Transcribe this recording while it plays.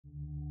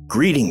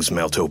Greetings,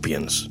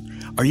 Meltopians.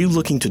 Are you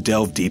looking to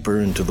delve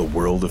deeper into the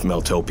world of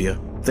Meltopia?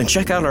 Then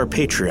check out our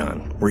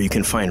Patreon, where you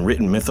can find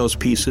written mythos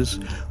pieces,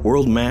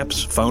 world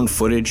maps, found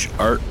footage,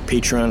 art,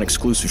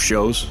 Patreon-exclusive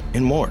shows,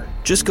 and more.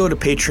 Just go to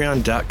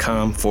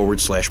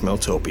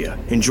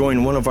patreon.com/Meltopia and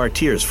join one of our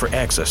tiers for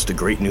access to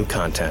great new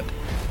content.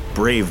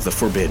 Brave the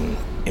forbidden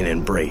and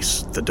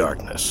embrace the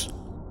darkness.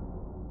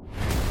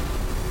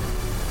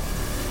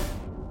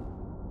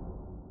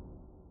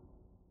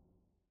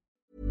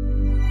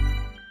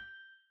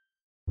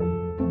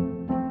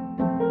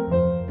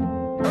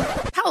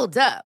 Hold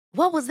up.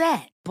 What was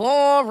that?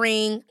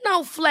 Boring.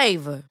 No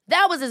flavor.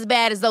 That was as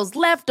bad as those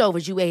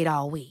leftovers you ate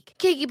all week.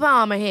 Keke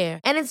Palmer here,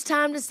 and it's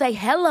time to say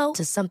hello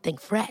to something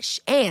fresh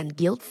and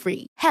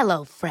guilt-free.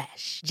 Hello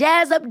Fresh.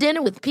 Jazz up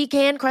dinner with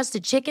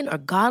pecan-crusted chicken or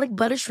garlic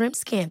butter shrimp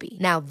scampi.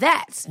 Now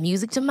that's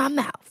music to my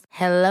mouth.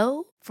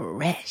 Hello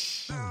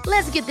Fresh.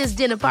 Let's get this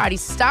dinner party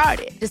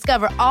started.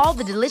 Discover all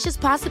the delicious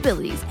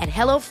possibilities at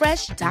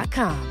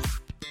hellofresh.com.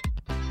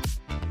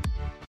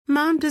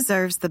 Mom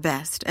deserves the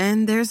best,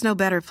 and there's no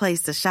better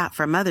place to shop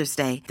for Mother's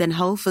Day than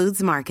Whole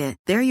Foods Market.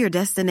 They're your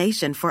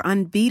destination for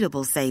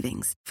unbeatable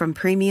savings, from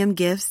premium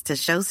gifts to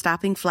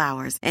show-stopping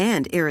flowers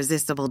and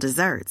irresistible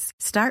desserts.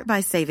 Start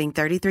by saving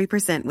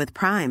 33% with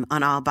Prime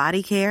on all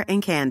body care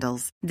and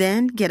candles.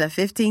 Then get a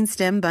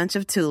 15-stem bunch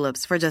of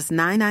tulips for just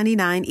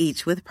 $9.99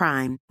 each with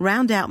Prime.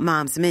 Round out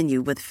Mom's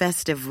menu with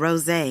festive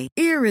rosé,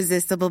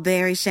 irresistible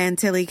berry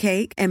chantilly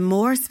cake, and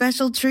more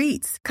special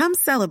treats. Come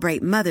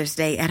celebrate Mother's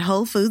Day at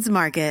Whole Foods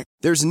Market.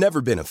 There's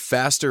never been a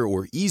faster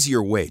or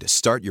easier way to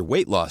start your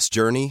weight loss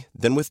journey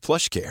than with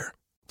PlushCare.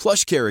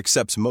 PlushCare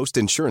accepts most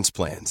insurance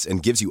plans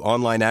and gives you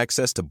online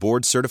access to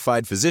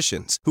board-certified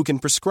physicians who can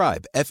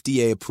prescribe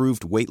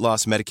FDA-approved weight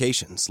loss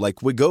medications like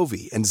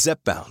Wegovy and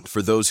Zepbound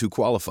for those who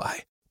qualify.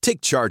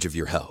 Take charge of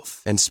your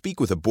health and speak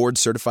with a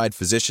board-certified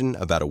physician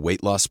about a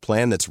weight loss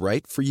plan that's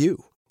right for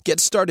you. Get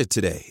started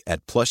today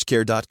at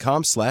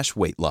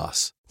plushcare.com/weight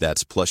loss.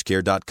 That's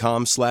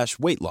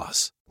plushcare.com/weight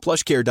loss.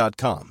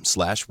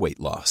 plushcare.com/weight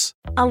loss.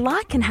 A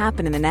lot can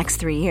happen in the next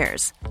 3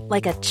 years.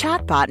 Like a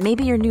chatbot may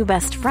be your new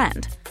best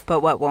friend. But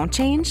what won't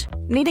change?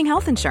 Needing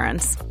health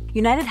insurance.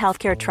 United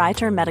Healthcare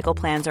Tri-Term Medical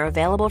Plans are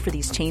available for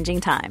these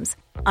changing times.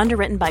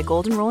 Underwritten by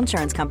Golden Rule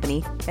Insurance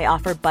Company, they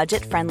offer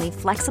budget-friendly,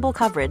 flexible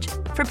coverage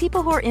for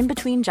people who are in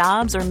between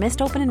jobs or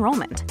missed open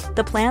enrollment.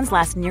 The plans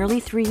last nearly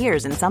 3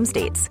 years in some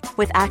states,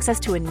 with access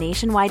to a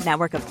nationwide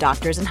network of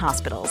doctors and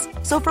hospitals.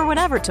 So for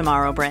whatever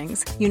tomorrow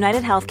brings,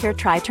 United Healthcare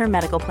Tri-Term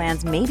Medical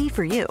Plans may be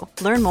for you.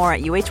 Learn more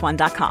at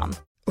uh1.com.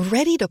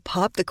 Ready to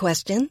pop the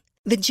question?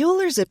 The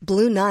jewelers at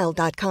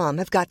BlueNile.com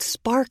have got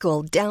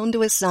sparkle down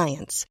to a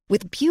science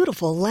with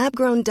beautiful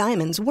lab-grown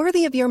diamonds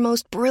worthy of your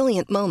most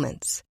brilliant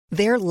moments.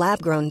 Their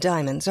lab-grown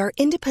diamonds are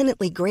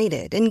independently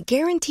graded and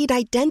guaranteed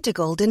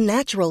identical to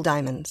natural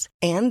diamonds,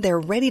 and they're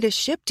ready to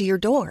ship to your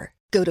door.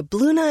 Go to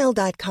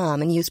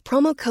BlueNile.com and use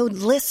promo code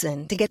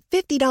LISTEN to get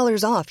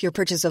 $50 off your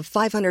purchase of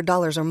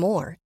 $500 or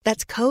more.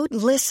 That's code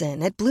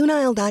LISTEN at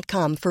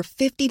BlueNile.com for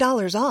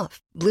 $50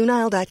 off.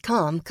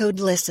 BlueNile.com,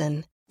 code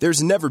LISTEN.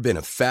 There's never been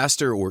a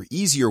faster or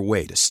easier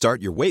way to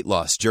start your weight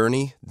loss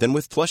journey than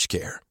with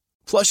PlushCare.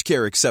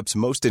 PlushCare accepts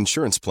most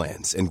insurance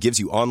plans and gives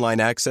you online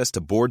access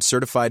to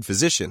board-certified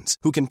physicians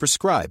who can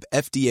prescribe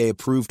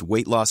FDA-approved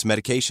weight loss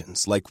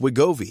medications like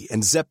Wegovy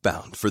and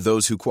Zepbound for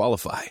those who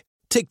qualify.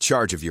 Take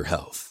charge of your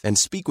health and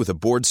speak with a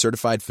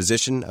board-certified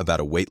physician about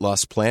a weight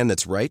loss plan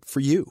that's right for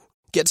you.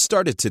 Get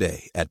started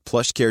today at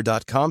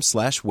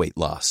plushcare.com/weight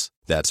loss.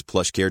 That's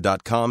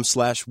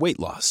plushcare.com/weight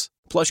loss.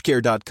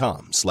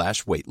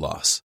 plushcare.com/weight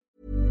loss.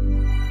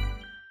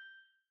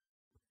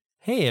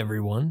 Hey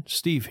everyone,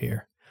 Steve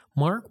here.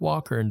 Mark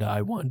Walker and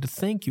I wanted to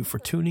thank you for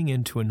tuning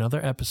in to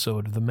another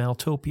episode of the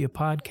Maltopia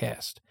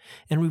podcast,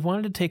 and we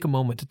wanted to take a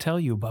moment to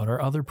tell you about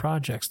our other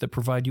projects that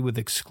provide you with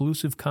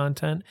exclusive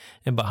content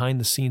and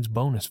behind-the-scenes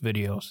bonus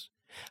videos.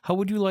 How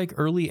would you like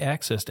early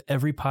access to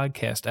every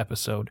podcast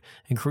episode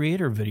and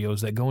creator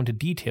videos that go into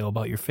detail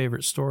about your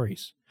favorite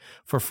stories?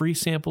 For free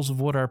samples of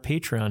what our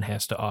Patreon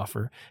has to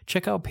offer,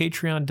 check out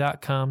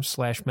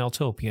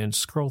patreon.com/Maltopia and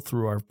scroll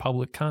through our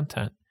public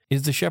content.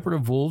 Is The Shepherd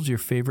of Wolves your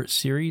favorite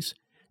series?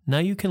 Now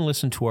you can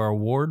listen to our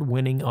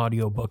award-winning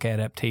audiobook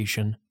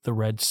adaptation, The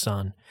Red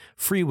Sun,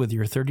 free with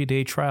your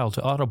 30-day trial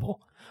to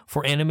Audible.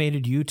 For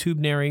animated YouTube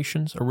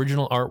narrations,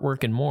 original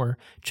artwork, and more,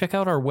 check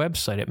out our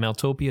website at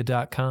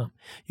maltopia.com.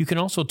 You can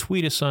also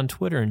tweet us on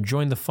Twitter and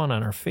join the fun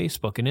on our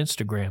Facebook and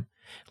Instagram.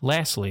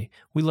 Lastly,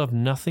 we love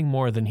nothing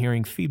more than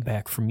hearing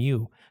feedback from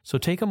you, so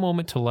take a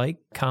moment to like,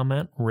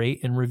 comment,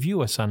 rate, and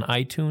review us on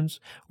iTunes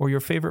or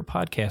your favorite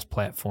podcast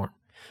platform.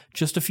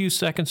 Just a few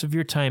seconds of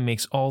your time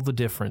makes all the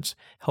difference,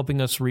 helping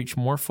us reach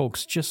more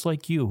folks just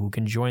like you who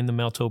can join the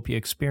Maltopia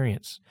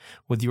experience.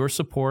 With your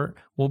support,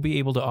 we'll be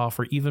able to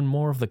offer even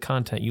more of the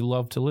content you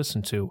love to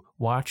listen to,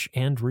 watch,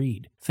 and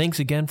read. Thanks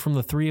again from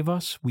the three of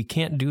us. We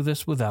can't do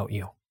this without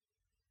you.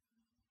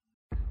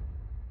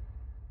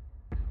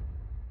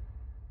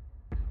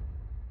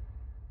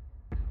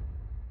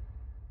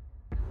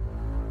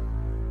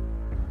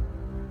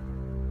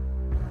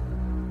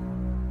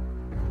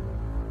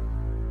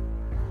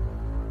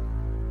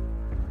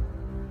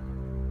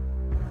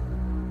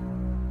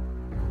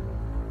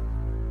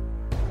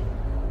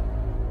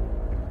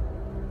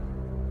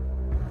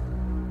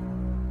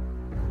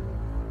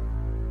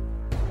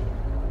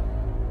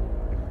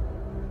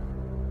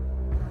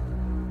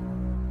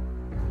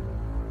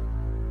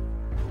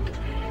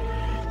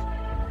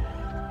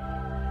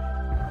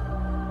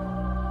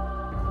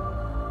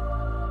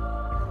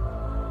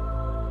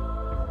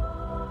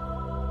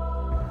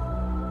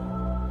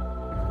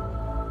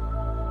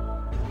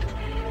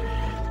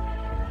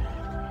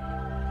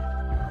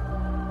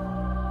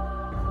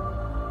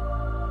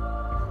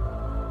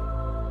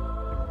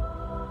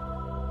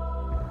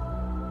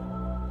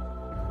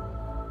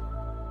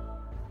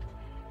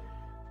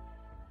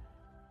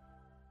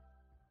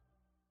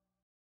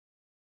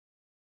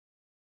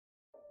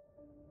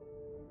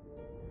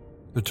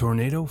 The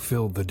tornado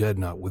filled the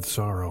Deadnought with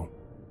sorrow.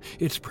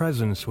 Its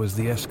presence was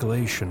the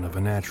escalation of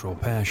a natural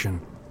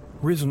passion,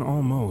 risen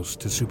almost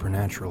to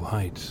supernatural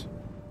heights.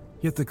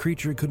 Yet the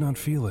creature could not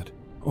feel it,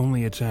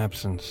 only its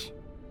absence,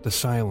 the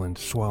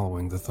silence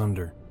swallowing the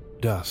thunder,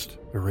 dust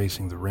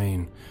erasing the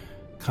rain,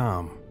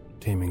 calm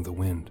taming the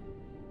wind.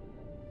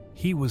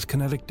 He was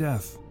kinetic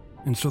death,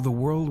 and so the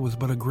world was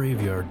but a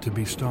graveyard to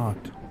be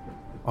stalked.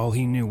 All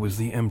he knew was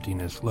the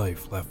emptiness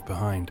life left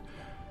behind,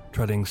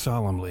 treading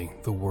solemnly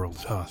the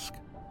world's husk.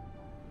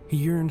 He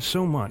yearned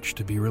so much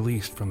to be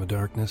released from the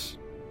darkness,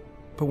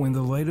 but when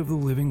the light of the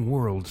living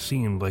world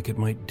seemed like it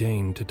might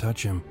deign to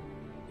touch him,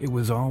 it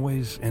was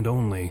always and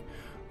only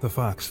the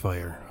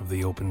foxfire of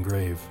the open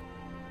grave.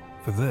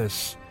 For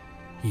this,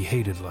 he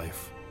hated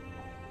life.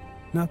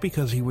 Not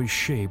because he was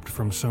shaped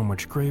from so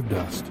much grave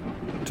dust,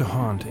 to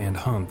haunt and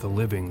hunt the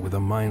living with a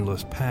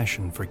mindless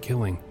passion for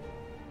killing,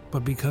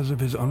 but because of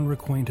his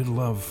unrequited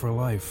love for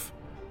life,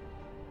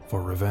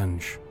 for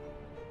revenge.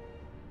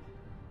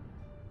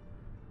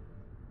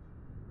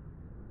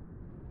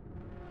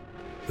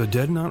 The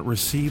Deadnought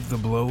received the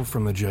blow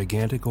from the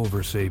gigantic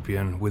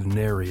Oversapien with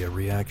nary a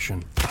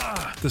reaction.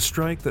 The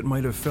strike that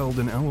might have felled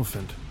an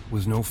elephant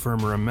was no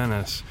firmer a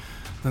menace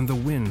than the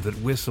wind that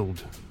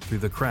whistled through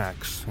the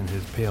cracks in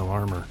his pale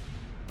armor,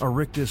 a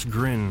rictus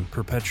grin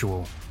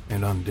perpetual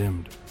and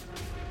undimmed.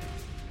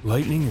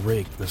 Lightning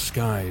raked the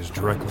skies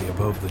directly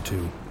above the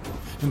two,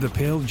 and the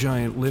pale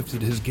giant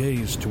lifted his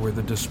gaze to where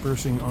the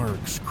dispersing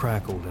arcs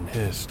crackled and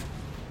hissed,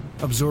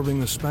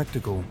 absorbing the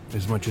spectacle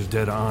as much as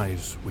dead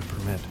eyes would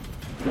permit.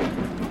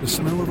 The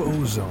smell of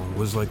ozone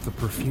was like the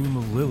perfume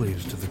of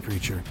lilies to the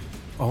creature.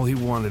 All he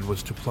wanted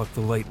was to pluck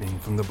the lightning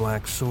from the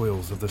black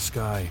soils of the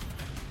sky,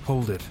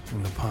 hold it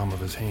in the palm of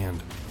his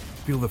hand,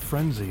 feel the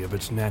frenzy of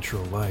its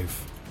natural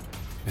life,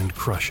 and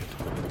crush it.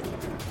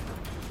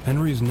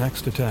 Henry's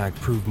next attack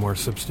proved more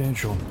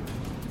substantial,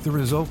 the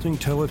resulting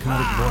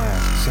telekinetic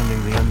blast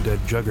sending the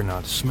undead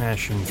juggernaut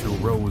smashing through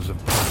rows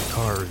of parked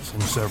cars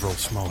and several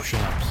small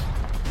shops.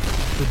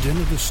 The din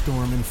of the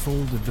storm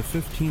enfolded the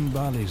 15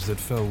 bodies that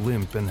fell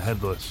limp and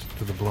headless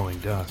to the blowing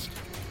dust,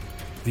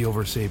 the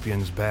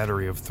Oversapien's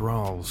battery of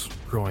thralls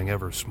growing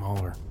ever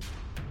smaller.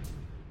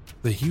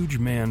 The huge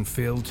man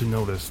failed to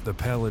notice the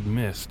pallid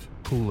mist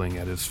pooling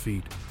at his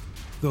feet,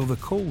 though the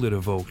cold it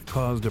evoked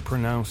caused a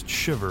pronounced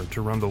shiver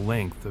to run the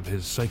length of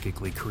his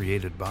psychically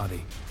created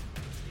body.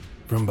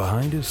 From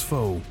behind his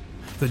foe,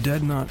 the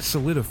Deadnought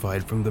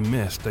solidified from the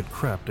mist that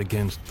crept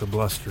against the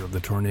bluster of the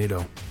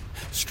tornado,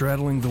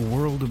 straddling the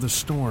world of the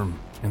storm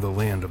and the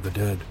land of the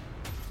dead.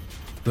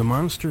 The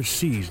monster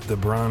seized the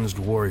bronzed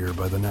warrior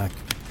by the neck,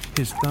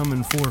 his thumb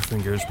and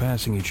forefingers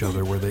passing each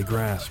other where they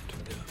grasped.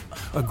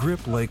 A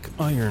grip like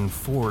iron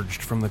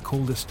forged from the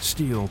coldest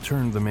steel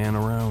turned the man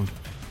around,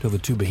 till the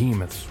two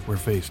behemoths were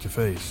face to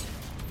face.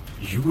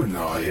 You and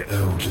I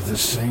owe to the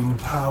same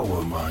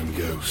power, Mind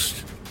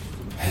Ghost.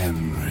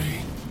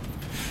 Henry.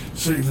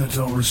 Save that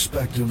our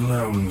respective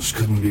loans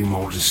couldn't be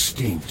more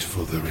distinct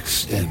for their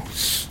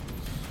extents.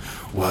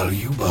 While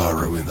you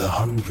borrow in the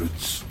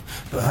hundreds,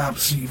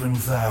 perhaps even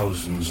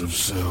thousands of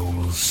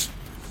souls,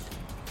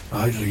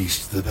 I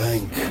leased the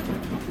bank.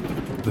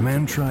 The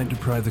man tried to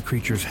pry the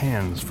creature's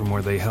hands from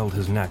where they held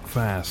his neck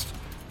fast,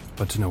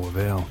 but to no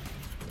avail.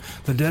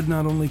 The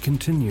Deadnought only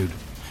continued,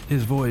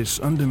 his voice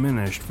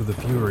undiminished for the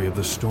fury of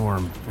the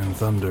storm and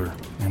thunder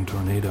and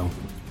tornado.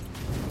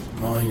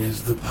 Mine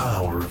is the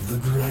power of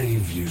the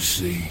grave, you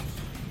see.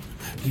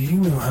 Do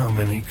you know how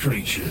many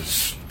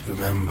creatures,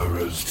 from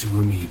emperors to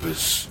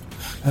amoebas,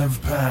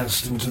 have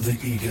passed into the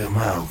eager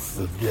mouth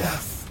of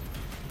death?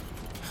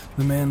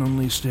 The man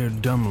only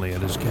stared dumbly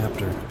at his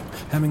captor,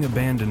 having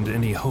abandoned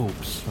any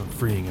hopes of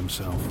freeing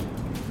himself.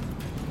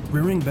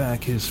 Rearing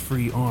back his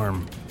free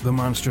arm, the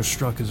monster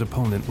struck his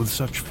opponent with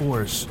such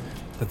force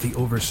that the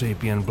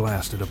Oversapien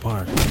blasted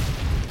apart,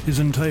 his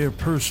entire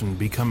person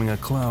becoming a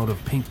cloud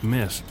of pink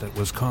mist that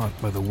was caught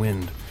by the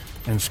wind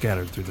and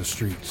scattered through the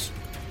streets.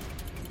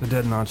 The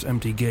Deadnought's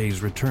empty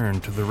gaze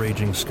returned to the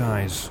raging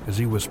skies as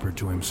he whispered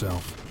to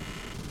himself,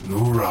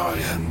 "Nor I,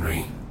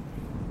 Henry.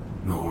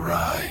 Nor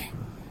I."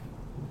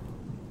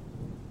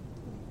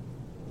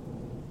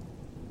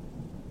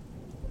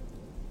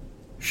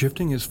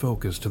 Shifting his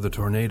focus to the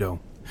tornado,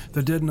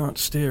 the Deadnought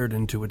stared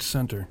into its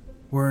center,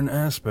 where an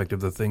aspect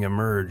of the thing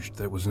emerged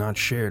that was not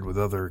shared with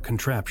other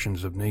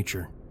contraptions of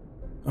nature.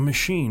 A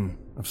machine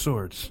of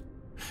sorts,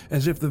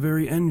 as if the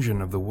very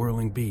engine of the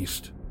whirling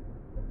beast.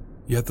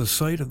 Yet the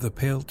sight of the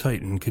pale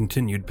titan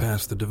continued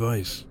past the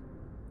device,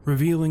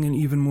 revealing an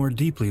even more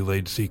deeply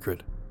laid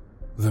secret,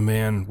 the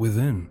man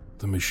within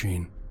the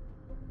machine.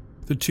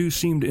 The two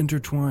seemed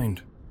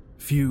intertwined,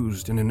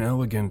 fused in an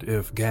elegant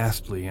if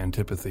ghastly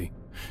antipathy,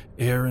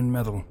 air and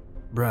metal,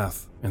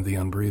 breath and the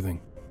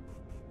unbreathing.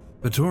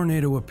 The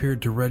tornado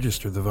appeared to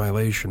register the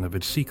violation of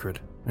its secret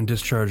and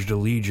discharged a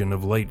legion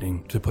of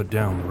lightning to put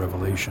down the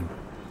revelation.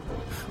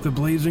 The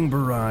blazing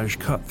barrage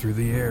cut through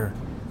the air,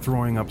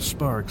 throwing up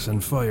sparks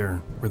and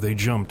fire where they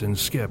jumped and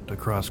skipped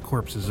across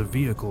corpses of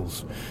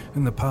vehicles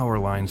and the power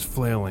lines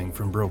flailing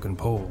from broken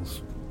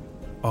poles.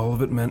 All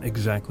of it meant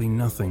exactly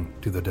nothing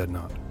to the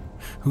Dreadnought,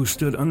 who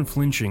stood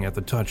unflinching at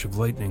the touch of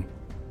lightning.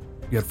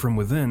 Yet from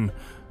within,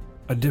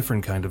 a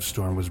different kind of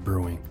storm was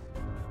brewing,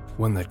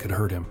 one that could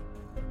hurt him.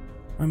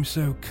 "I'm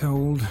so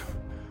cold,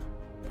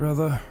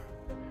 brother.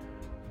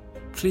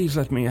 Please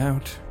let me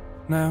out,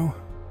 now.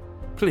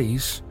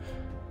 Please.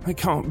 I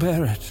can't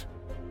bear it."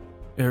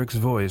 Eric's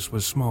voice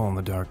was small in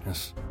the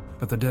darkness,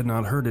 but the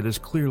Dreadnought heard it as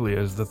clearly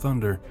as the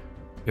thunder,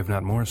 if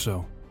not more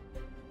so.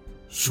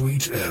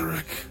 "Sweet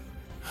Eric,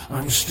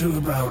 I'm still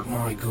about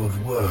my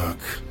good work.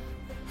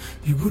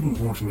 You wouldn't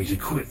want me to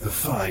quit the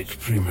fight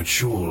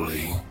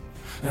prematurely,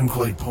 and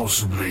quite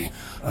possibly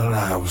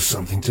allow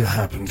something to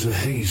happen to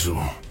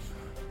Hazel.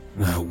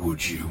 Now,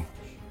 would you?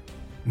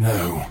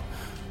 No,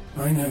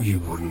 I know you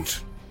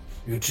wouldn't.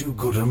 You're too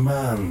good a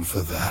man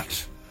for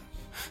that.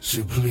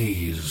 So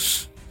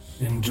please,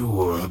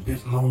 endure a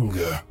bit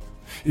longer,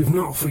 if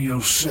not for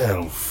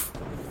yourself,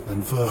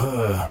 then for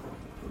her."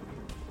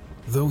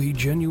 Though he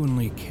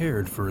genuinely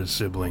cared for his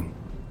sibling,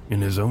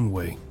 in his own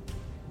way,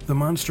 the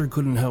monster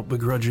couldn't help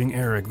begrudging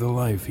Eric the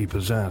life he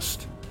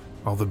possessed,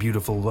 all the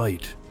beautiful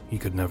light he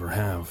could never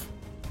have.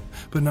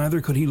 But neither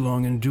could he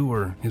long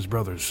endure his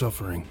brother's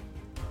suffering.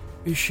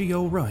 "Is she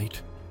all right?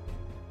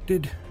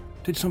 Did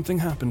something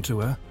happen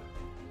to her?"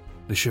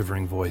 the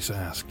shivering voice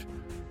asked,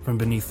 from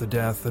beneath the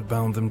death that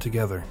bound them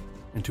together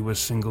into a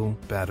single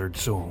battered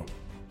soul.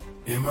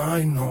 "Am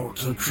I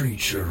not a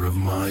creature of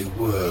my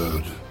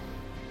word?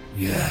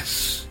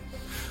 Yes.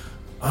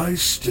 I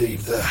stayed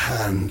the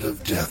hand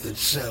of death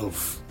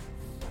itself,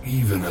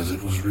 even as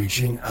it was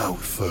reaching out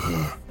for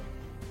her.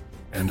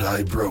 And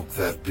I broke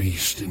that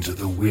beast into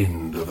the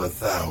wind of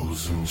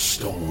 1,000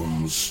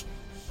 storms,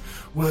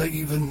 where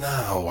even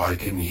now I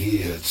can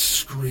hear its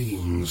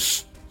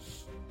screams.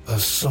 A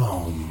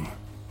song.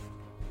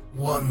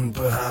 One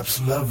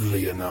perhaps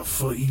lovely enough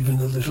for even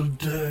the little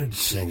dirge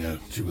singer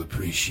to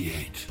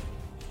appreciate.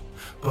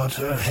 But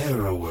her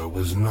heroer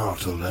was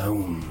not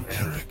alone,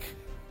 Eric.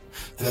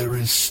 There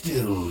is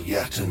still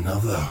yet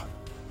another,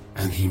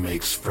 and he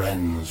makes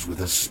friends with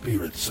the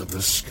spirits of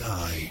the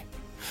sky,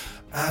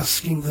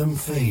 asking them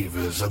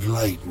favors of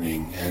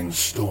lightning and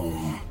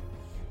storm.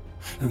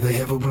 And they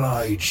have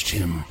obliged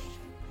him,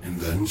 and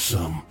then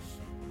some.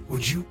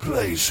 Would you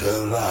place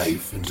her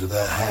life into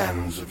the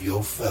hands of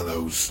your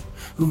fellows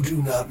who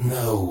do not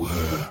know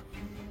her,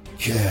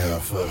 care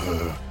for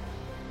her,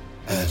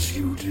 as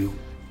you do?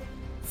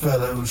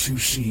 Fellows who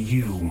see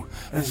you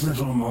as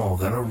little more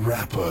than a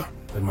wrapper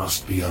that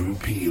must be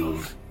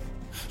unpeeled,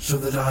 so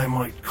that I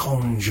might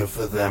conjure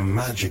for them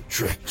magic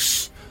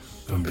tricks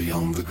from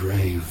beyond the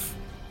grave."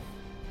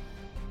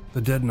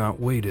 The Dreadnought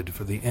waited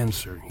for the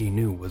answer he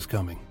knew was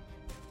coming.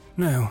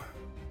 No,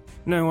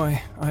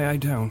 I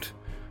don't.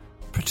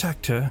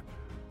 Protect her.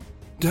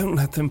 Don't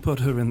let them put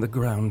her in the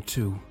ground,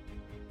 too.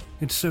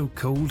 It's so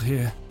cold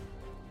here.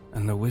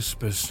 And the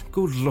whispers,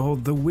 good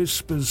Lord, the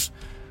whispers,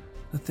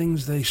 the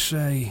things they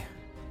say,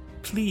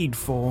 plead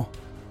for.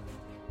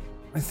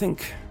 I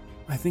think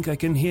I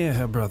can hear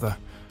her, brother.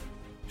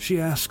 She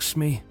asks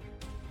me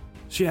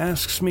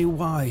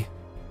why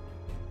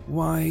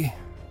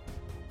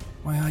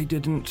I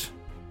didn't.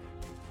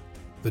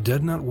 The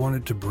Dreadnought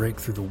wanted to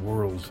break through the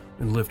world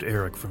and lift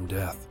Eric from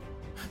death,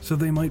 so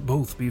they might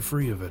both be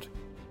free of it,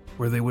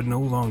 where they would no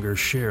longer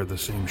share the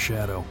same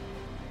shadow,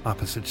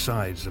 opposite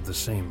sides of the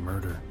same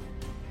murder.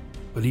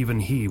 But even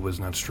he was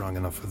not strong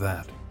enough for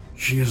that.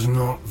 "She is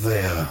not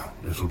there,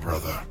 little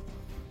brother,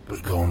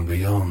 but gone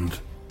beyond.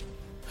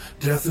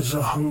 Death is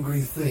a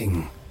hungry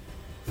thing,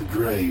 the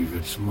grave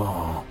its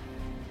maw,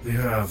 the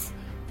earth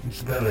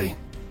its belly,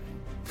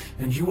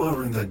 and you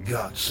are in the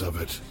guts of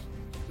it,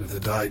 that the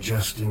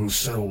digesting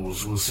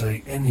souls will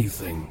say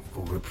anything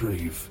for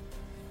reprieve.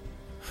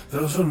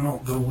 Those are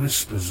not the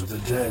whispers of the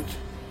dead,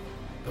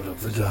 but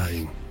of the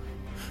dying,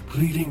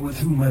 pleading with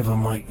whomever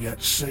might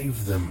yet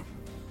save them.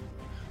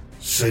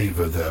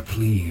 Savor their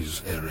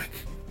pleas, Eric.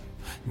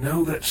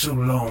 Know that so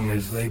long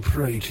as they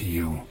pray to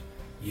you,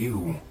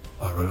 you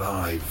are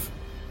alive,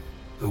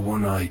 the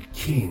one-eyed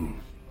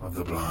king of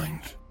the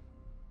blind."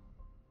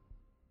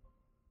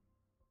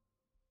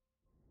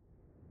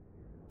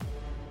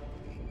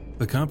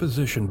 The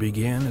composition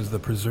began as the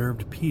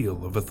preserved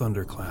peal of a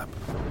thunderclap,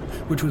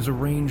 which was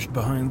arranged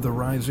behind the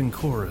rising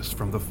chorus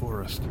from the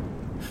forest,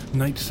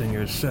 night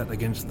singers set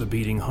against the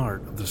beating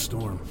heart of the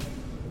storm.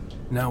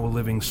 Now a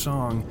living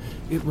song,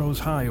 it rose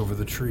high over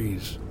the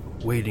trees,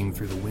 wading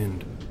through the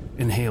wind,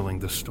 inhaling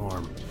the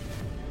storm,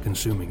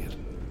 consuming it.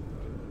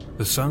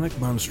 The sonic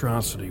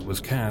monstrosity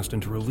was cast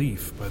into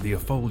relief by the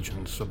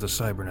effulgence of the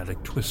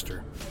cybernetic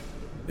twister,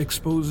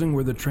 exposing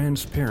where the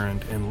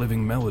transparent and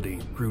living melody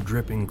grew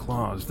dripping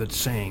claws that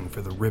sang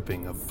for the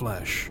ripping of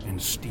flesh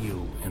and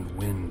steel and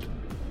wind,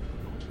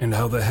 and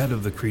how the head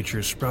of the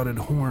creature sprouted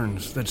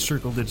horns that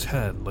circled its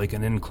head like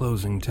an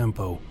enclosing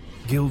tempo,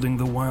 gilding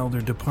the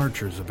wilder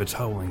departures of its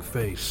howling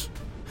face,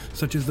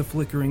 such as the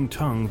flickering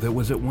tongue that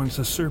was at once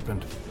a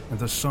serpent and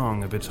the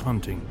song of its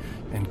hunting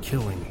and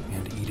killing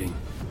and eating.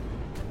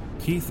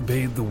 Keith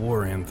bade the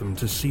war anthem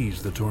to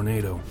seize the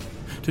tornado,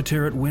 to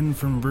tear it wind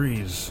from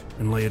breeze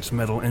and lay its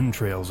metal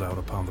entrails out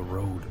upon the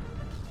road.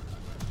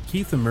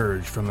 Keith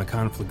emerged from the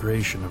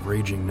conflagration of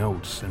raging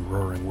notes and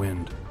roaring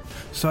wind,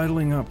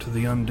 sidling up to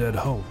the undead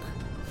Hulk.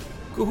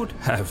 Good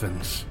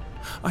heavens!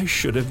 I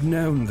should have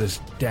known this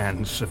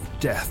dance of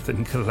death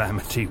and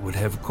calamity would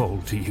have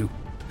called to you,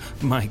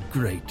 my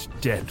great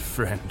dead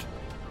friend,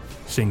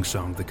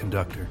 sing-songed the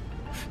conductor,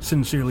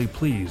 sincerely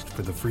pleased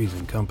for the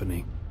freezing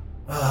company.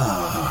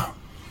 Ah,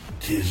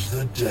 'tis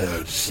the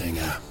Dirge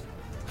Singer.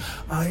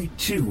 I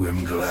too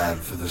am glad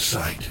for the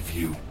sight of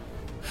you,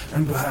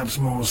 and perhaps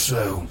more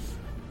so,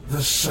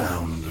 the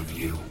sound of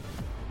you.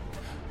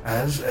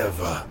 As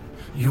ever,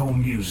 your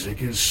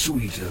music is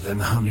sweeter than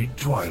honeyed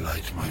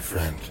twilight, my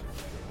friend.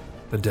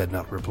 The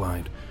Deadnut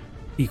replied,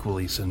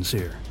 equally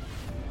sincere.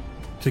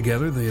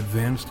 Together they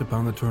advanced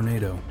upon the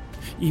tornado,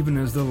 even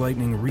as the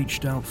lightning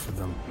reached out for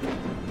them,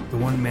 the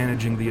one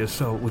managing the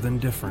assault with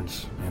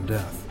indifference and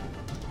death,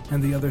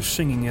 and the other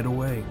singing it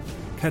away,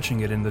 catching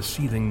it in the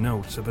seething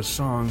notes of a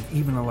song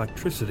even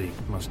electricity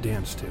must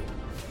dance to.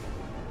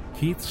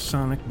 Keith's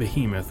sonic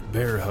behemoth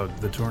bear-hugged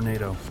the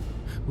tornado,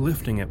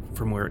 lifting it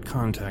from where it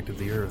contacted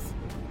the earth,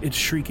 its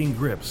shrieking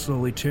grip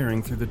slowly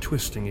tearing through the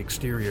twisting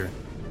exterior,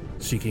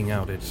 seeking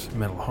out its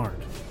metal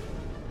heart.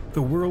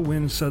 The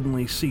whirlwind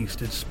suddenly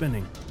ceased its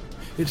spinning,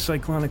 its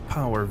cyclonic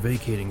power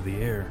vacating the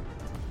air,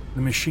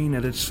 the machine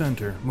at its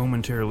center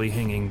momentarily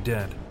hanging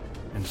dead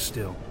and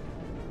still.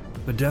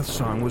 The death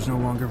song was no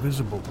longer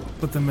visible,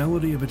 but the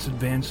melody of its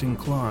advancing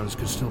claws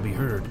could still be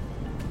heard.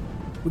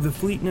 With the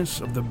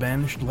fleetness of the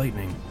banished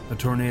lightning, the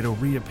tornado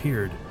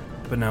reappeared,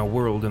 but now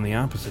whirled in the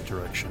opposite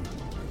direction,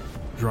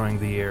 drawing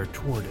the air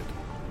toward it,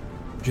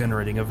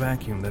 generating a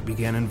vacuum that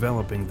began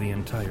enveloping the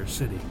entire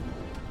city.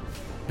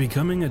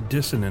 Becoming a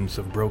dissonance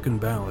of broken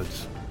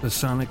ballads, the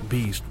sonic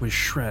beast was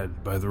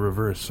shred by the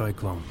reverse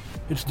cyclone,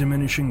 its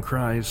diminishing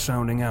cries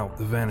sounding out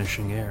the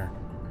vanishing air.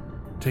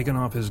 Taken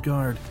off his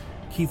guard,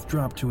 Keith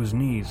dropped to his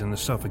knees in the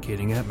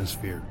suffocating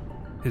atmosphere,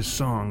 his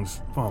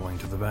songs falling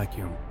to the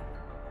vacuum.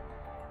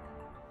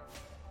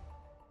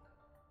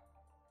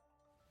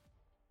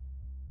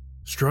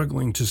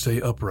 Struggling to stay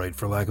upright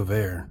for lack of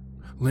air,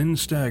 Lynn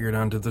staggered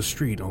onto the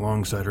street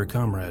alongside her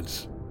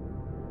comrades.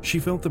 She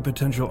felt the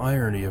potential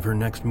irony of her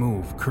next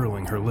move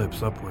curling her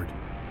lips upward.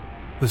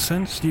 The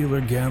scent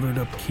stealer gathered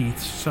up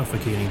Keith's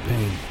suffocating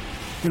pain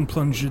and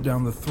plunged it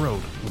down the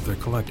throat of their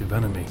collective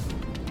enemy.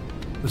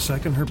 The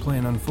second her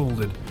plan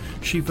unfolded,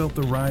 she felt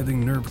the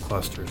writhing nerve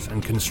clusters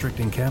and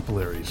constricting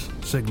capillaries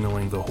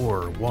signaling the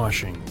horror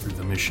washing through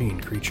the machine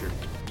creature.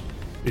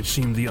 It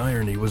seemed the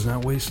irony was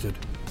not wasted.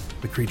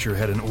 The creature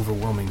had an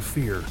overwhelming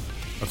fear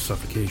of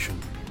suffocation.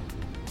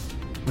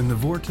 When the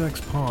vortex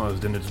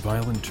paused in its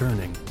violent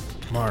turning,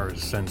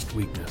 Mars sensed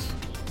weakness.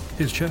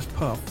 His chest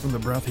puffed from the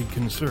breath he'd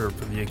conserved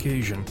for the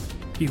occasion.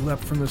 He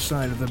leapt from the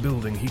side of the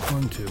building he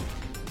clung to,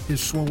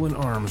 his swollen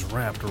arms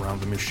wrapped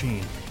around the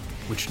machine,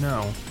 which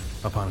now,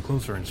 upon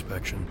closer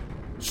inspection,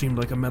 seemed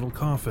like a metal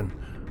coffin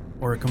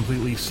or a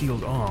completely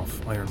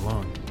sealed-off iron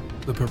lung.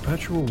 The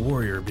perpetual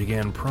warrior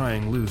began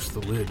prying loose the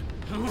lid,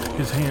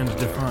 his hands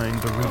defying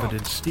the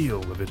riveted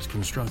steel of its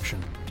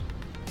construction.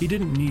 He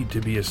didn't need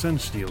to be a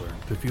sense stealer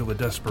to feel the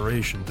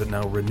desperation that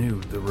now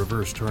renewed the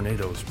reverse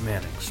tornado's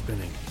manic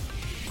spinning,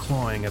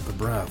 clawing at the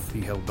breath he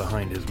held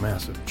behind his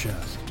massive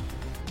chest.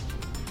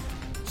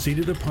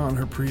 Seated upon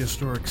her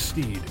prehistoric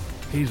steed,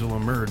 Hazel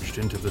emerged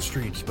into the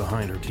streets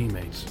behind her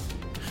teammates.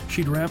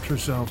 She'd wrapped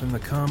herself in the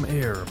calm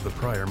air of the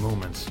prior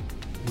moments,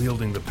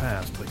 wielding the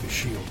past like a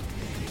shield.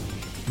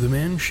 The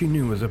man she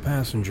knew as a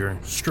passenger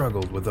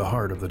struggled with the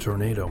heart of the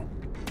tornado,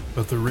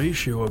 but the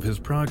ratio of his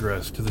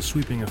progress to the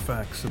sweeping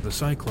effects of the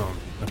cyclone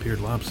appeared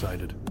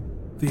lopsided,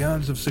 the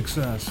odds of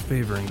success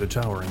favoring the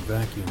towering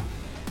vacuum.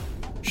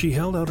 She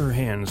held out her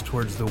hands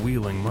towards the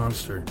wheeling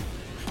monster,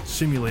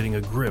 simulating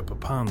a grip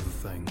upon the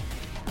thing,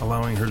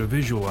 allowing her to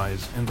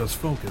visualize and thus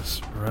focus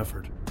her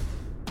effort.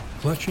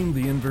 Clutching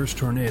the inverse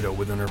tornado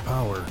within her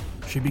power,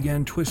 she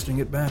began twisting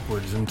it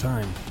backwards in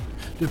time,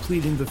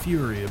 depleting the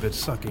fury of its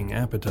sucking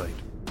appetite.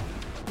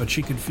 But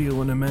she could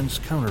feel an immense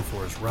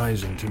counterforce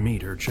rising to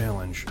meet her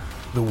challenge.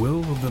 The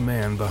will of the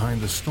man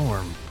behind the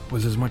storm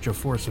was as much a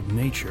force of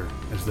nature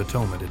as the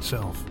Talmud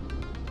itself.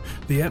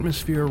 The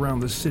atmosphere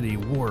around the city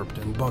warped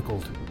and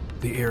buckled,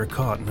 the air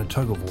caught in a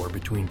tug-of-war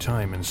between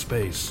time and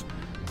space,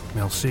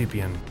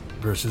 Malsapien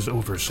versus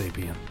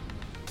Oversapien.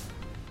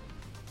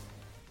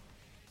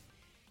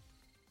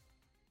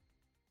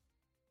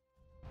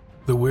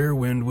 The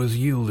werewind was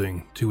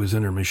yielding to his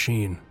inner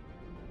machine,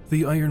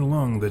 the iron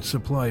lung that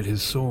supplied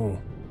his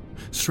soul,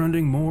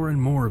 surrendering more and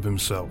more of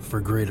himself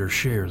for greater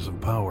shares of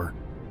power,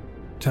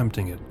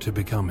 tempting it to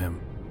become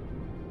him.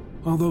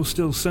 Although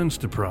still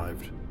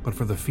sense-deprived, but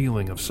for the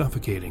feeling of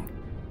suffocating,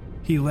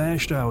 he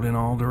lashed out in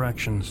all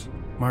directions,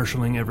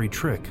 marshalling every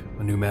trick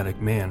a pneumatic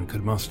man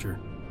could muster.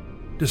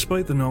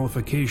 Despite the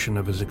nullification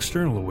of his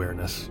external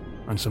awareness,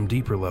 on some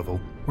deeper level,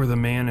 where the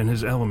man and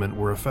his element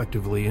were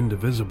effectively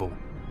indivisible,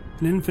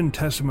 an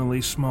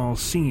infinitesimally small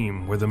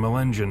seam where the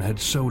Melengen had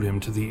sewed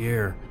him to the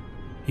air,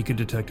 he could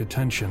detect a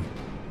tension,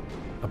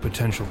 a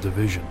potential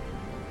division.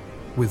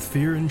 With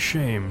fear and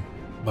shame,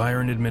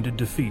 Byron admitted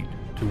defeat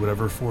to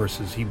whatever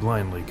forces he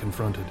blindly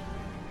confronted.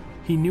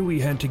 He knew he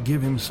had to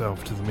give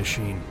himself to the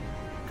machine,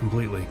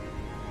 completely.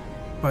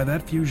 By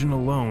that fusion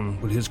alone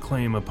would his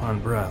claim upon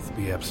breath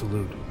be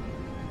absolute,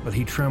 but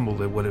he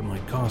trembled at what it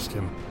might cost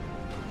him.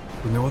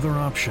 With no other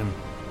option,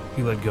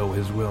 he let go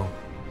his will,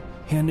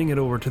 handing it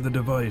over to the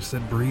device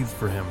that breathed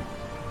for him,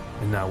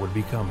 and now would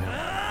become him.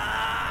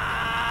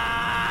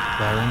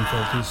 Byron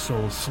felt his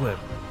soul slip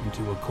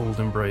into a cold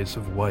embrace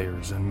of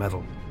wires and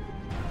metal,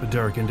 the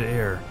darkened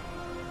air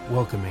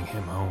welcoming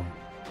him home.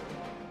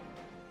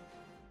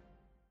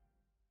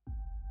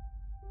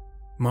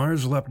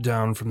 Mars leapt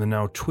down from the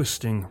now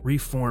twisting,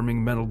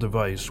 reforming metal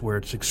device where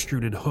its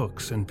extruded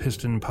hooks and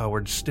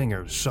piston-powered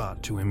stingers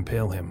sought to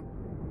impale him.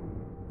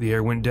 The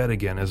air went dead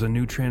again as a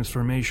new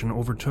transformation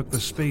overtook the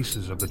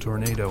spaces of the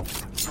tornado,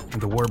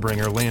 and the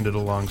Warbringer landed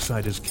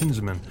alongside his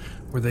kinsmen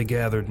where they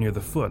gathered near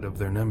the foot of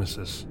their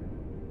nemesis.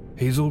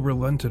 Hazel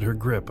relented her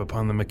grip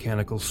upon the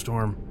mechanical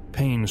storm,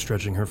 pain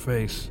stretching her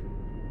face.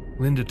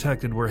 Lynn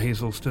detected where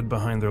Hazel stood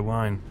behind their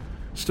line,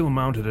 still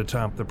mounted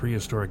atop the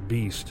prehistoric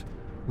beast,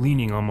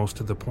 leaning almost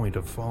to the point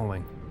of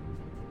falling.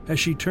 As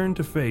she turned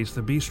to face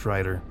the beast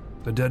rider,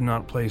 the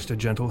Deadnought placed a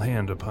gentle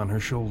hand upon her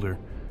shoulder,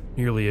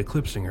 nearly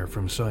eclipsing her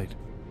from sight.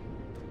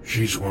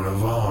 "She's one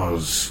of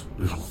ours,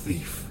 little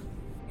thief,"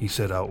 he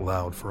said out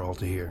loud for all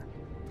to hear.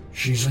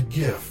 "She's a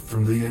gift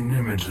from the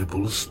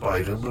inimitable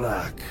Spider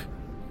Black,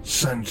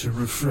 sent to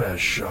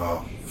refresh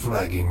our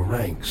flagging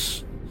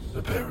ranks,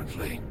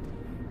 apparently."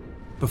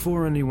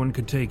 Before anyone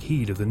could take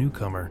heed of the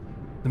newcomer,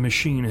 the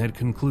machine had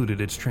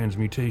concluded its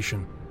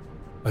transmutation.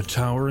 A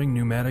towering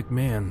pneumatic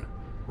man,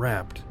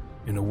 wrapped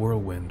in a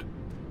whirlwind.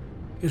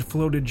 It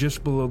floated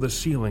just below the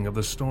ceiling of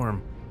the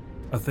storm,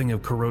 a thing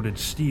of corroded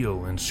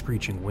steel and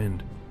screeching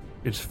wind,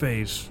 its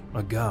face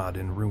a god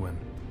in ruin.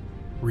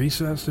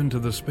 Recessed into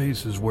the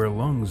spaces where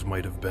lungs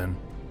might have been,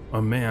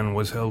 a man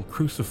was held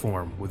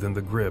cruciform within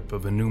the grip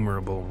of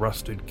innumerable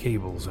rusted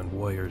cables and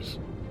wires,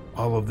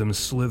 all of them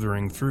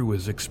slithering through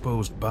his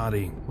exposed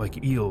body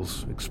like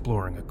eels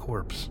exploring a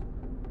corpse.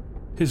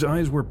 His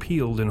eyes were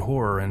peeled in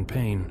horror and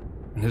pain,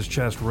 and his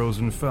chest rose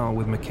and fell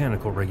with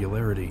mechanical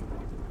regularity,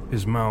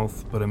 his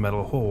mouth but a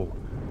metal hole,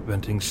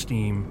 venting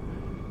steam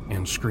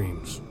and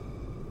screams.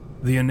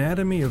 The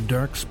anatomy of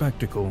Dark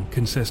Spectacle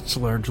consists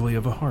largely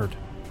of a heart,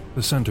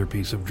 the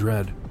centerpiece of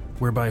dread,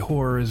 whereby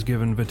horror is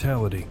given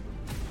vitality.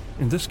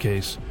 In this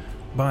case,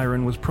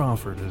 Byron was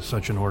proffered as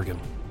such an organ,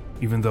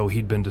 even though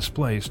he'd been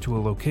displaced to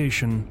a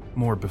location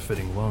more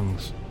befitting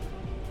lungs.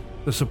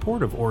 The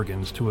support of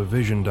organs to a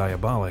vision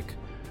diabolic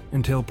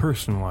entail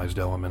personalized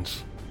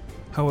elements,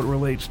 how it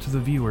relates to the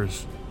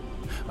viewers.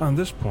 On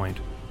this point,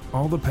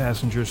 all the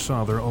passengers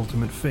saw their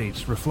ultimate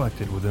fates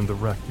reflected within the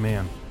wrecked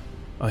man,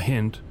 a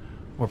hint,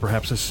 or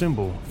perhaps a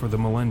symbol for the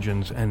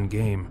Melengen's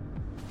endgame,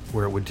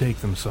 where it would take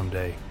them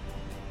someday,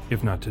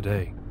 if not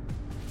today.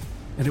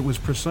 And it was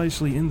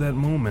precisely in that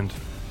moment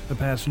the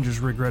passengers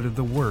regretted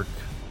the work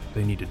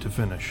they needed to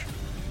finish.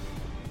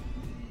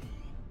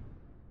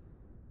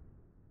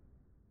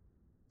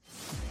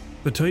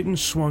 The Titan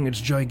swung its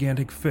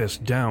gigantic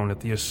fist down at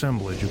the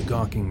assemblage of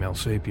gawking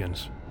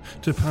Malsapiens,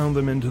 to pound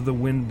them into the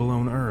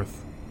wind-blown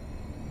earth.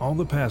 All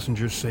the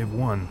passengers save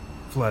one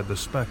fled the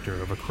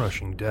specter of a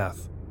crushing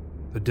death.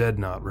 The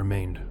Deadnought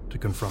remained to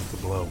confront the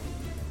blow.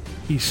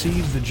 He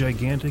seized the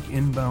gigantic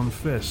inbound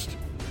fist,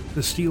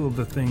 the steel of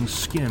the thing's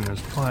skin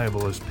as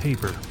pliable as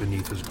paper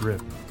beneath his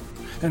grip,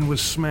 and was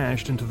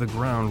smashed into the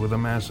ground with a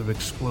massive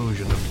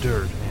explosion of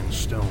dirt and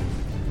stone.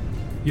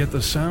 Yet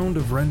the sound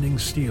of rending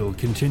steel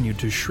continued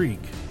to shriek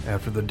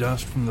after the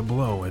dust from the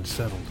blow had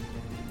settled.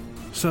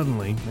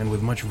 Suddenly, and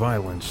with much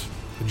violence,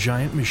 the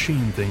giant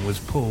machine thing was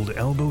pulled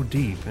elbow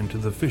deep into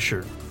the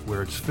fissure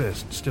where its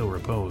fist still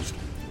reposed.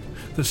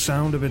 The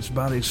sound of its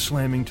body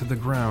slamming to the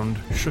ground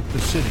shook the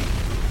city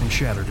and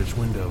shattered its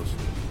windows.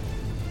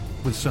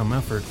 With some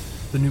effort,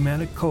 the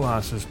pneumatic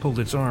colossus pulled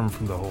its arm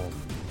from the hole,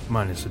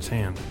 minus its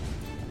hand.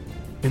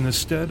 In the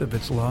stead of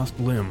its lost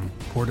limb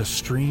poured a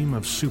stream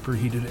of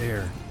superheated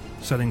air,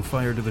 setting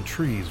fire to the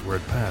trees where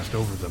it passed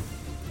over them.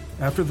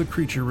 After the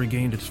creature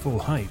regained its full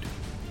height,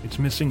 its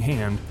missing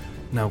hand,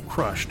 now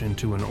crushed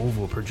into an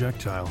oval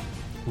projectile,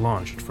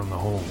 launched from the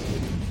hole.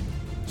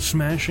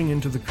 Smashing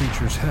into the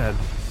creature's head,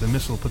 the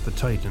missile put the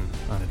Titan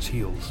on its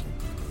heels.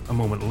 A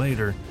moment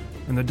later,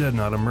 and the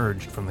Deadnought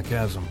emerged from the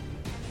chasm.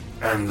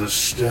 "And the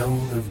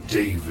stone of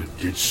David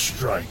did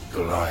strike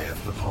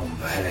Goliath upon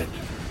the head,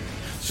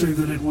 so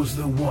that it was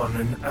the one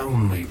and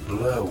only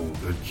blow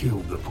that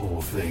killed the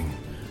poor thing,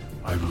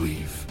 I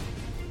believe.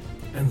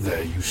 And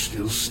there you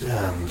still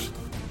stand.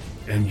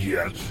 And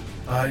yet,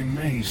 I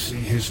may see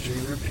history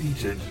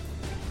repeated,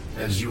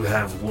 as you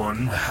have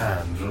one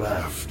hand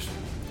left."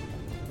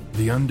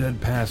 The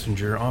undead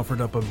passenger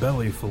offered up a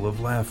bellyful of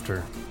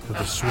laughter to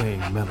the swaying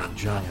metal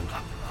giant.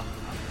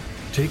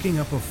 Taking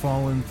up a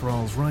fallen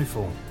thrall's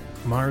rifle,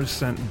 Mars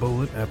sent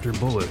bullet after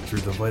bullet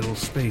through the vital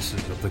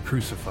spaces of the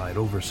crucified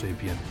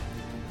Oversapien.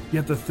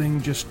 Yet the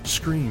thing just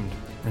screamed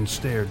and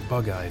stared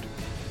bug-eyed,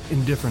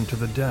 indifferent to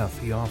the death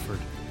he offered.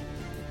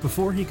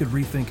 Before he could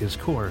rethink his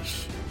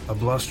course, a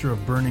bluster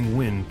of burning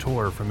wind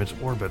tore from its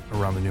orbit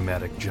around the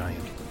pneumatic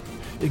giant,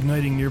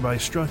 igniting nearby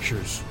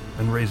structures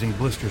and raising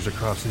blisters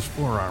across his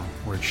forearm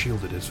where it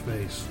shielded his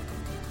face.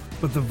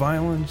 But the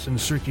violence and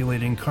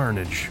circulating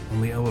carnage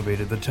only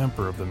elevated the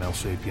temper of the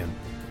Melsapien,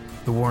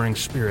 the warring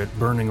spirit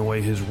burning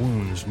away his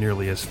wounds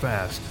nearly as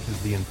fast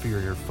as the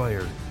inferior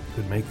fire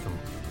could make them.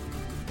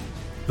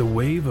 The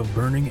wave of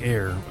burning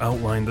air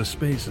outlined the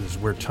spaces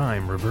where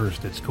time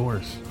reversed its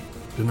course,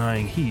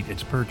 denying heat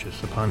its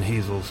purchase upon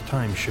Hazel's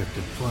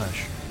time-shifted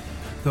flesh,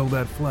 though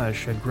that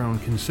flesh had grown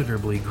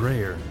considerably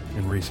grayer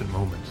in recent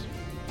moments.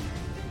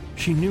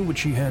 She knew what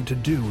she had to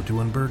do to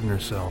unburden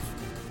herself,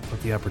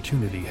 but the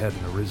opportunity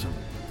hadn't arisen.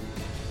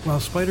 While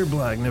Spider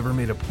Black never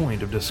made a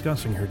point of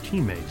discussing her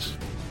teammates,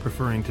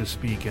 preferring to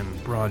speak in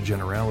broad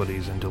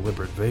generalities and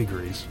deliberate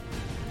vagaries,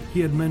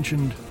 he had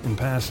mentioned, in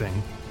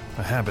passing,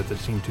 a habit that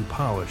seemed too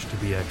polished to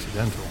be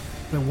accidental,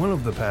 that one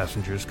of the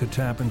passengers could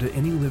tap into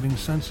any living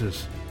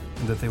senses,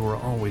 and that they were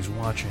always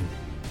watching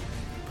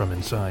from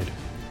inside.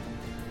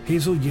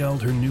 Hazel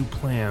yelled her new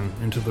plan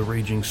into the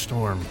raging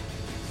storm,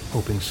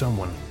 hoping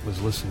someone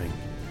was listening.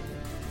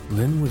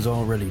 Lynn was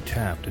already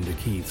tapped into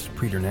Keith's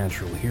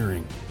preternatural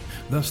hearing,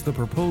 thus the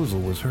proposal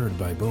was heard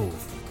by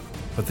both.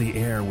 But the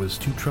air was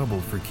too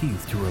troubled for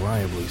Keith to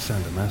reliably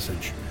send a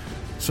message,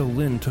 so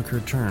Lynn took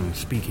her turn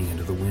speaking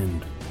into the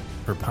wind,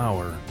 her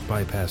power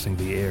bypassing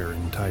the air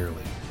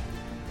entirely.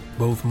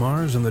 Both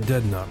Mars and the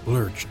Deadnought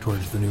lurched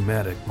towards the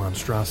pneumatic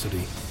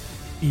monstrosity,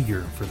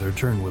 eager for their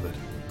turn with it.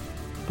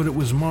 But it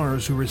was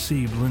Mars who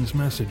received Lynn's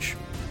message,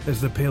 as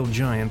the pale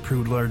giant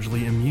proved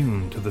largely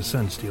immune to the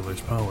Sense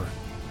Stealer's power.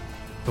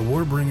 The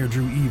Warbringer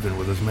drew even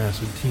with his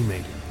massive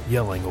teammate,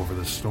 yelling over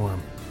the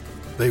storm.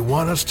 "They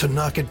want us to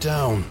knock it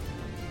down.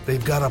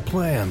 They've got a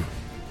plan."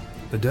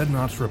 The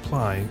Deadnought's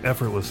reply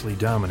effortlessly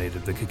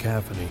dominated the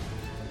cacophony.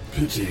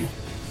 Pity.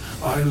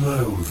 I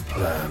loathe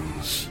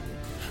plans.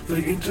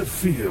 They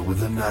interfere with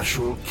the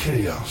natural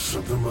chaos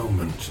of the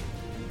moment.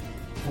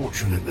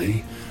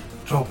 Fortunately,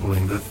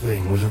 toppling the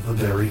thing was at the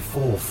very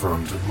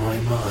forefront of my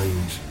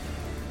mind,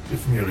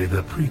 if merely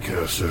the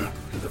precursor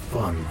to the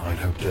fun I'd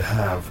hoped to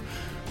have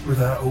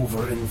with our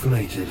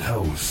overinflated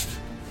host.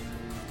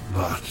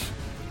 But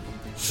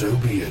so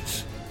be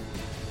it.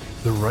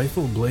 The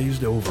rifle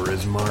blazed over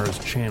as Mars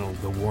channeled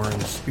the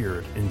warring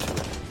spirit into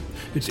it,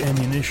 its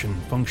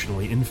ammunition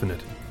functionally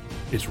infinite,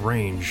 its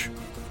range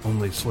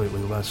only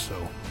slightly less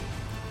so.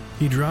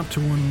 He dropped to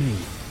one knee,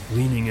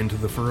 leaning into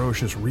the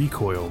ferocious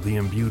recoil the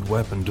imbued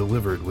weapon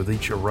delivered with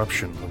each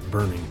eruption of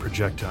burning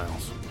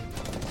projectiles.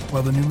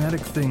 While the pneumatic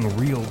thing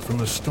reeled from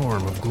the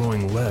storm of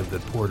glowing lead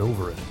that poured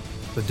over it,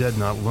 the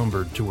Deadnought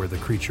lumbered to where the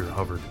creature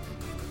hovered.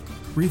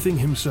 Wreathing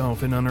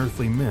himself in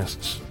unearthly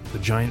mists, the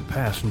giant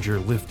passenger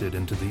lifted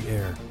into the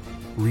air,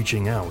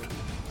 reaching out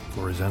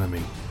for his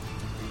enemy.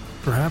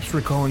 Perhaps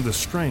recalling the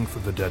strength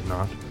of the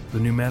Deadnought, the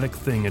pneumatic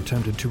thing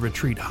attempted to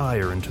retreat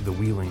higher into the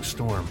wheeling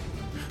storm,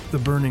 the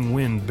burning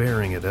wind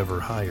bearing it ever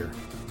higher.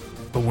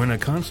 But when a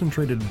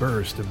concentrated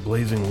burst of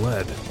blazing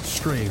lead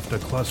strafed a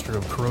cluster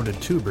of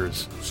corroded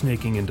tubers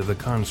snaking into the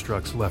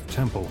construct's left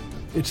temple,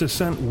 its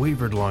ascent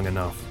wavered long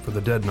enough for the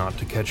Deadnought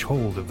to catch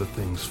hold of the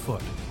thing's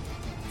foot.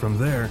 From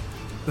there,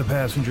 the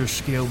passenger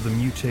scaled the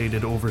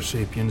mutated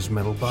Oversapien's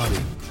metal body,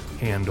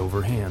 hand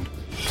over hand,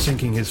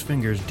 sinking his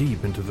fingers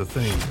deep into the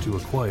thing to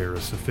acquire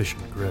a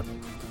sufficient grip.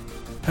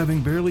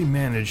 Having barely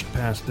managed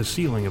past the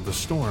ceiling of the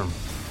storm,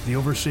 the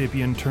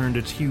Oversapien turned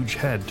its huge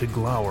head to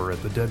glower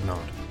at the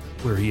Deadnought,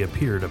 where he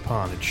appeared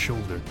upon its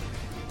shoulder.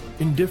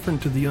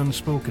 Indifferent to the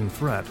unspoken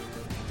threat,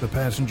 the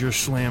passenger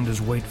slammed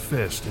his white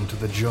fist into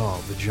the jaw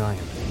of the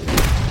giant.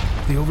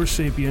 The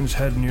Oversapien's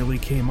head nearly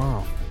came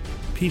off,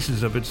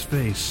 pieces of its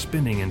face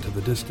spinning into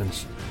the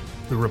distance,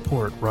 the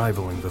report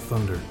rivaling the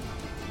thunder.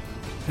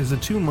 As the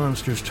two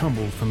monsters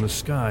tumbled from the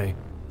sky,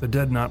 the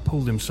Deadnought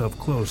pulled himself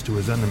close to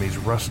his enemy's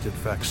rusted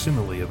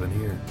facsimile of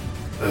an ear.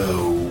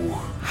 Oh,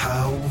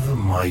 how the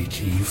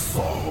mighty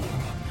fall.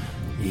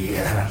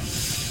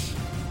 Yes.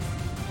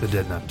 The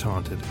Deadnought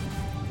taunted,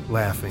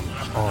 laughing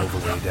all the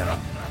way down.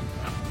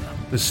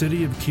 The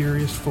city of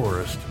Curious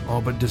Forest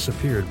all but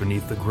disappeared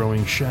beneath the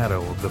growing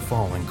shadow of the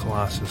falling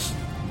Colossus.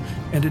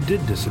 And it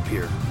did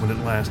disappear when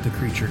at last the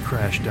creature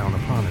crashed down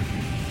upon it.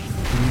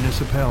 The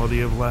municipality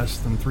of less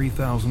than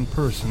 3,000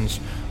 persons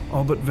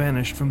all but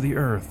vanished from the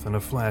earth in a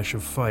flash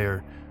of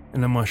fire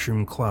and a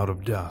mushroom cloud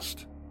of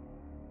dust.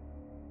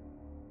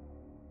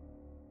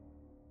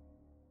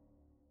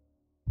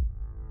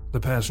 The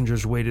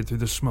passengers waded through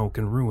the smoke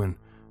and ruin,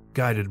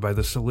 guided by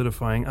the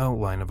solidifying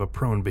outline of a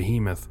prone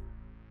behemoth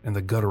and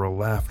the guttural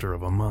laughter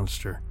of a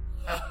monster.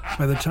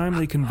 By the time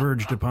they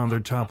converged upon their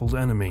toppled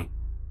enemy,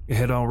 it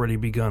had already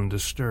begun to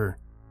stir,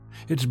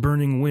 its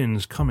burning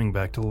winds coming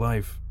back to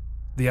life,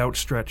 the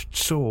outstretched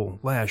soul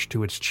lashed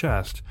to its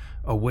chest,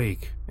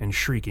 awake and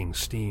shrieking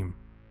steam.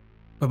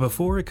 But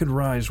before it could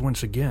rise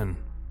once again,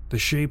 the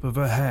shape of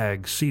a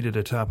hag seated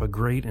atop a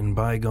great and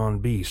bygone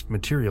beast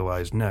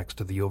materialized next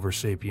to the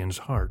Oversapien's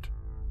heart.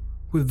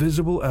 With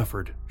visible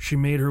effort, she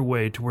made her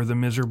way to where the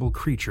miserable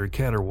creature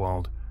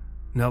caterwauled,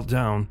 knelt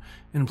down,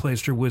 and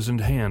placed her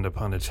wizened hand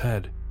upon its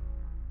head.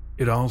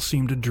 It all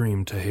seemed a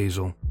dream to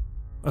Hazel,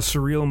 a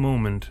surreal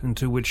moment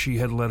into which she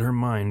had let her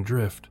mind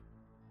drift,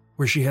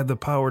 where she had the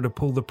power to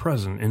pull the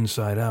present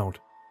inside out,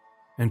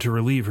 and to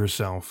relieve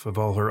herself of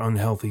all her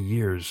unhealthy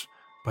years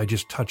by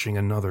just touching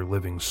another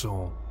living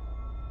soul.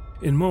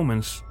 In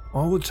moments,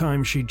 all the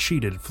time she'd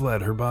cheated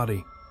fled her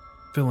body,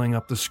 filling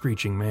up the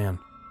screeching man.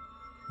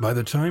 By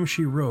the time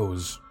she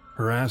rose,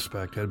 her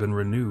aspect had been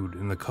renewed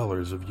in the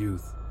colors of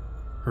youth,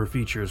 her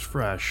features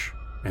fresh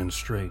and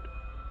straight.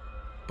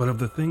 But of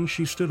the things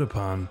she stood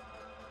upon,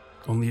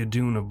 only a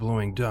dune of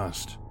blowing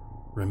dust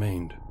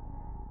remained.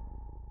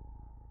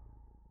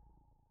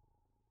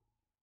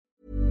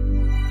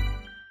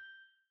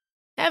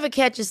 Ever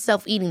catch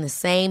yourself eating the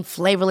same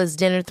flavorless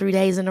dinner 3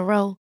 days in a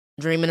row?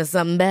 Dreaming of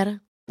something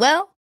better?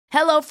 Well,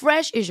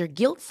 HelloFresh is your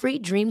guilt-free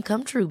dream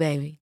come true,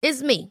 baby.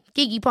 It's me,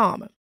 Keke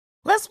Palmer.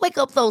 Let's wake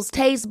up those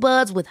taste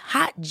buds with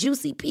hot,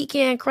 juicy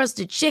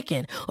pecan-crusted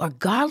chicken or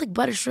garlic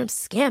butter shrimp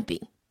scampi.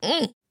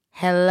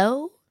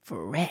 Hello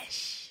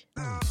Fresh.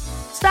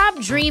 Stop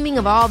dreaming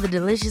of all the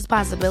delicious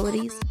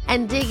possibilities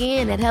and dig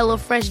in at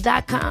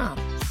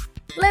HelloFresh.com.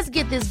 Let's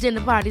get this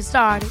dinner party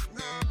started.